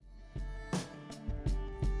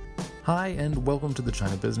Hi, and welcome to the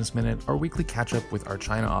China Business Minute, our weekly catch-up with our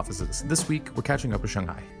China offices. This week, we're catching up with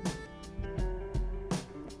Shanghai.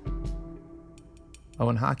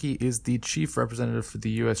 Owen Hockey is the chief representative for the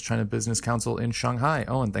U.S.-China Business Council in Shanghai.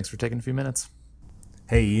 Owen, thanks for taking a few minutes.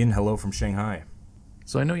 Hey, Ian. Hello from Shanghai.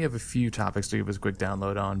 So I know you have a few topics to give us a quick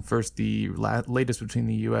download on. First, the latest between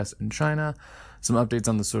the U.S. and China, some updates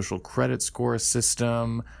on the social credit score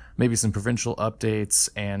system, maybe some provincial updates,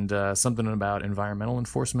 and something about environmental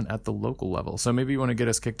enforcement at the local level. So maybe you want to get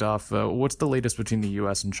us kicked off. What's the latest between the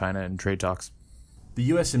U.S. and China in trade talks? The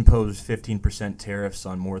U.S. imposed 15% tariffs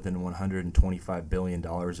on more than $125 billion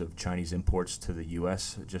of Chinese imports to the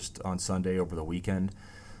U.S. just on Sunday over the weekend.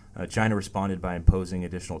 China responded by imposing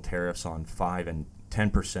additional tariffs on 5 and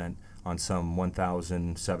 10% on some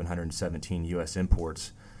 1,717 U.S.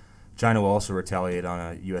 imports. China will also retaliate on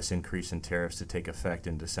a U.S. increase in tariffs to take effect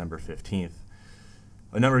in December 15th.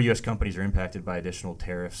 A number of U.S. companies are impacted by additional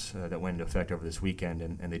tariffs that went into effect over this weekend,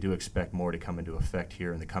 and they do expect more to come into effect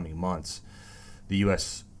here in the coming months. The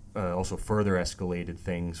U.S. Also further escalated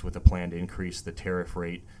things with a plan to increase the tariff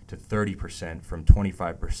rate to 30% from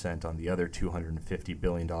 25% on the other $250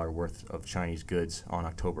 billion worth of Chinese goods on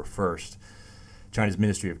October 1st. China's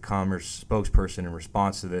Ministry of Commerce spokesperson in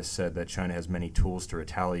response to this said that China has many tools to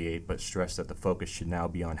retaliate, but stressed that the focus should now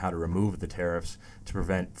be on how to remove the tariffs to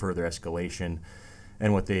prevent further escalation.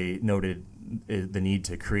 And what they noted is the need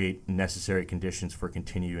to create necessary conditions for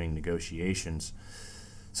continuing negotiations.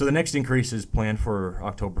 So the next increase is planned for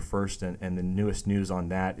October 1st, and the newest news on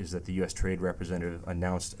that is that the U.S. Trade Representative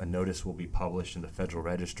announced a notice will be published in the Federal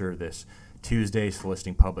Register this Tuesday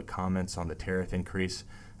soliciting public comments on the tariff increase,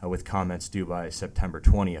 with comments due by September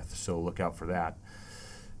 20th, so look out for that.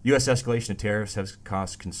 U.S. escalation of tariffs has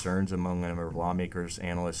caused concerns among a number of lawmakers,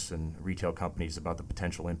 analysts, and retail companies about the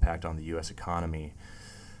potential impact on the U.S. economy.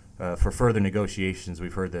 For further negotiations,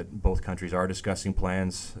 we've heard that both countries are discussing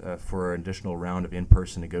plans for an additional round of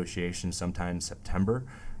in-person negotiations sometime in September,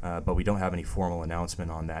 but we don't have any formal announcement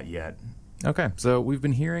on that yet. Okay, so we've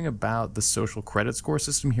been hearing about the social credit score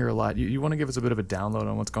system here a lot. You want to give us a bit of a download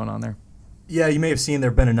on what's going on there? Yeah, you may have seen there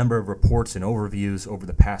have been a number of reports and overviews over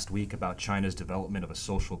the past week about China's development of a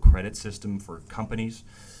social credit system for companies.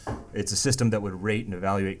 It's a system that would rate and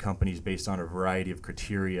evaluate companies based on a variety of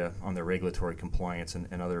criteria on their regulatory compliance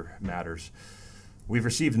and other matters. We've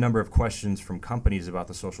received a number of questions from companies about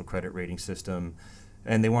the social credit rating system,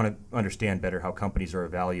 and they want to understand better how companies are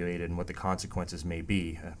evaluated and what the consequences may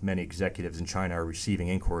be. Many executives in China are receiving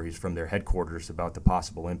inquiries from their headquarters about the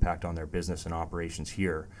possible impact on their business and operations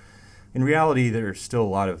here. In reality, there's still a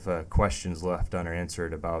lot of questions left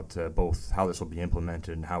unanswered about both how this will be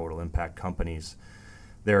implemented and how it will impact companies.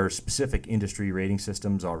 There are specific industry rating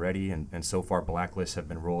systems already, and so far blacklists have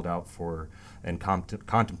been rolled out for and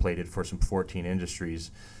contemplated for some 14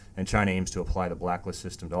 industries, and China aims to apply the blacklist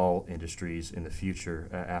system to all industries in the future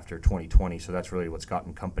after 2020, so that's really what's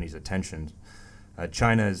gotten companies' attention.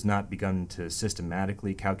 China has not begun to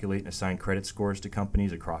systematically calculate and assign credit scores to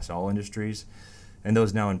companies across all industries, and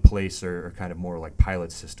those now in place are kind of more like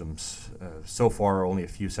pilot systems. So far, only a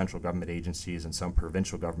few central government agencies and some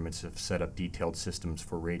provincial governments have set up detailed systems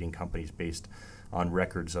for rating companies based on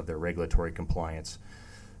records of their regulatory compliance.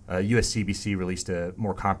 USCBC released a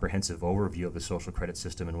more comprehensive overview of the social credit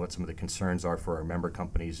system and what some of the concerns are for our member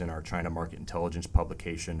companies in our China Market Intelligence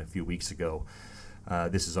publication a few weeks ago.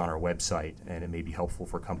 This is on our website, and it may be helpful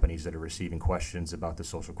for companies that are receiving questions about the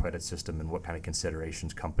social credit system and what kind of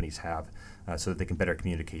considerations companies have so that they can better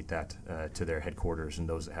communicate that to their headquarters and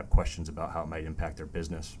those that have questions about how it might impact their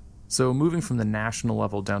business. So moving from the national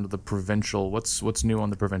level down to the provincial, what's new on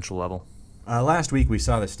the provincial level? Last week, we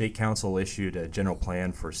saw the State Council issued a general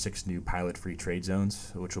plan for 6 new pilot-free trade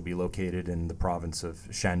zones, which will be located in the province of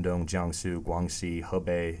Shandong, Jiangsu, Guangxi,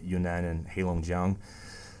 Hebei, Yunnan, and Heilongjiang.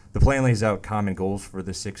 The plan lays out common goals for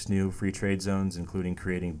the 6 new free trade zones, including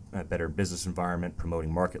creating a better business environment,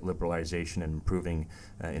 promoting market liberalization, and improving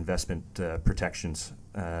investment protections.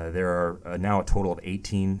 There are now a total of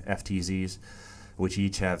 18 FTZs, which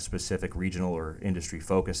each have specific regional or industry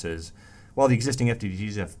focuses. While the existing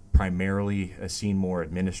FTZs have primarily seen more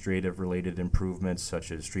administrative-related improvements,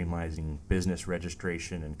 such as streamlining business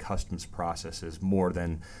registration and customs processes more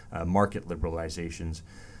than market liberalizations,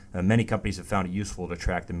 many companies have found it useful to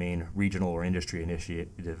track the main regional or industry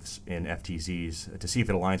initiatives in FTZs to see if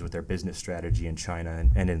it aligns with their business strategy in China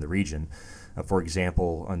and in the region. For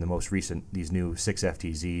example, on the most recent, these new 6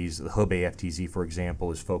 FTZs, the Hebei FTZ, for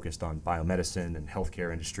example, is focused on biomedicine and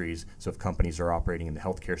healthcare industries. So if companies are operating in the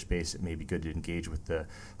healthcare space, it may be good to engage with the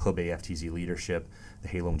Hebei FTZ leadership. The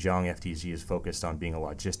Heilongjiang FTZ is focused on being a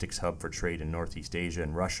logistics hub for trade in Northeast Asia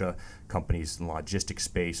and Russia. Companies in the logistics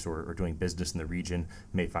space or doing business in the region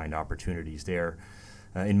may find opportunities there.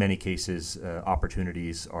 In many cases,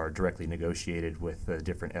 opportunities are directly negotiated with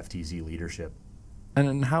different FTZ leadership.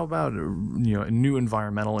 And how about new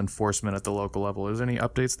environmental enforcement at the local level? Is there any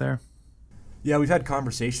updates there? Yeah, we've had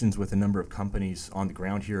conversations with a number of companies on the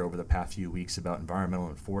ground here over the past few weeks about environmental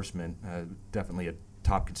enforcement. Definitely a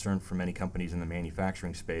top concern for many companies in the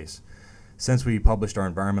manufacturing space. Since we published our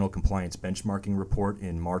environmental compliance benchmarking report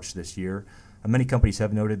in March this year, many companies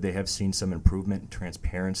have noted they have seen some improvement in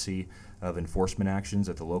transparency of enforcement actions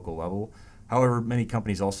at the local level. However, many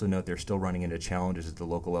companies also note they're still running into challenges at the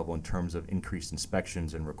local level in terms of increased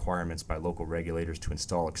inspections and requirements by local regulators to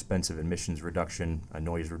install expensive emissions reduction,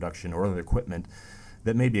 noise reduction, or other equipment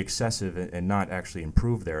that may be excessive and not actually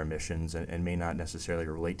improve their emissions and may not necessarily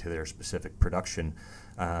relate to their specific production.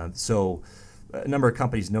 So a number of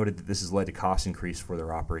companies noted that this has led to cost increase for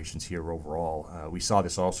their operations here overall. We saw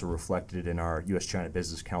this also reflected in our U.S.-China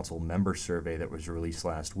Business Council member survey that was released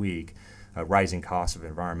last week. Rising costs of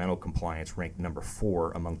environmental compliance ranked number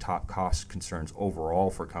 4 among top cost concerns overall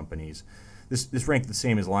for companies. This ranked the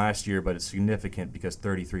same as last year, but it's significant because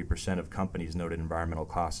 33% of companies noted environmental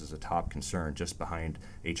costs as a top concern, just behind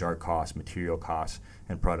HR costs, material costs,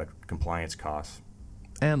 and product compliance costs.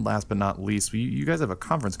 And last but not least, you guys have a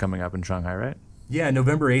conference coming up in Shanghai, right? Yeah,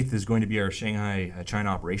 November 8th is going to be our Shanghai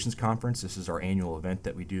China Operations Conference. This is our annual event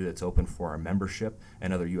that we do that's open for our membership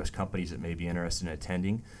and other U.S. companies that may be interested in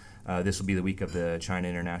attending. This will be the week of the China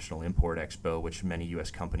International Import Expo, which many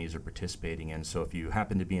U.S. companies are participating in. So if you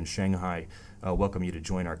happen to be in Shanghai, welcome you to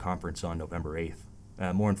join our conference on November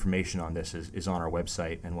 8th. More information on this is on our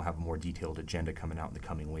website, and we'll have a more detailed agenda coming out in the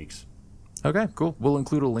coming weeks. Okay, cool. We'll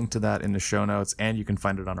include a link to that in the show notes, and you can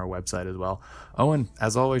find it on our website as well. Owen,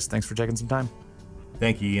 as always, thanks for taking some time.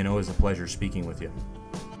 Thank you, Ian. It was a pleasure speaking with you.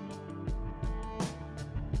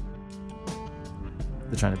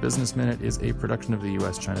 The China Business Minute is a production of the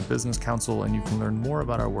U.S.-China Business Council, and you can learn more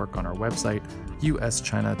about our work on our website,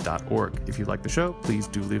 uschina.org. If you like the show, please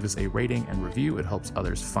do leave us a rating and review. It helps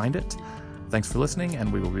others find it. Thanks for listening,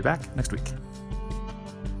 and we will be back next week.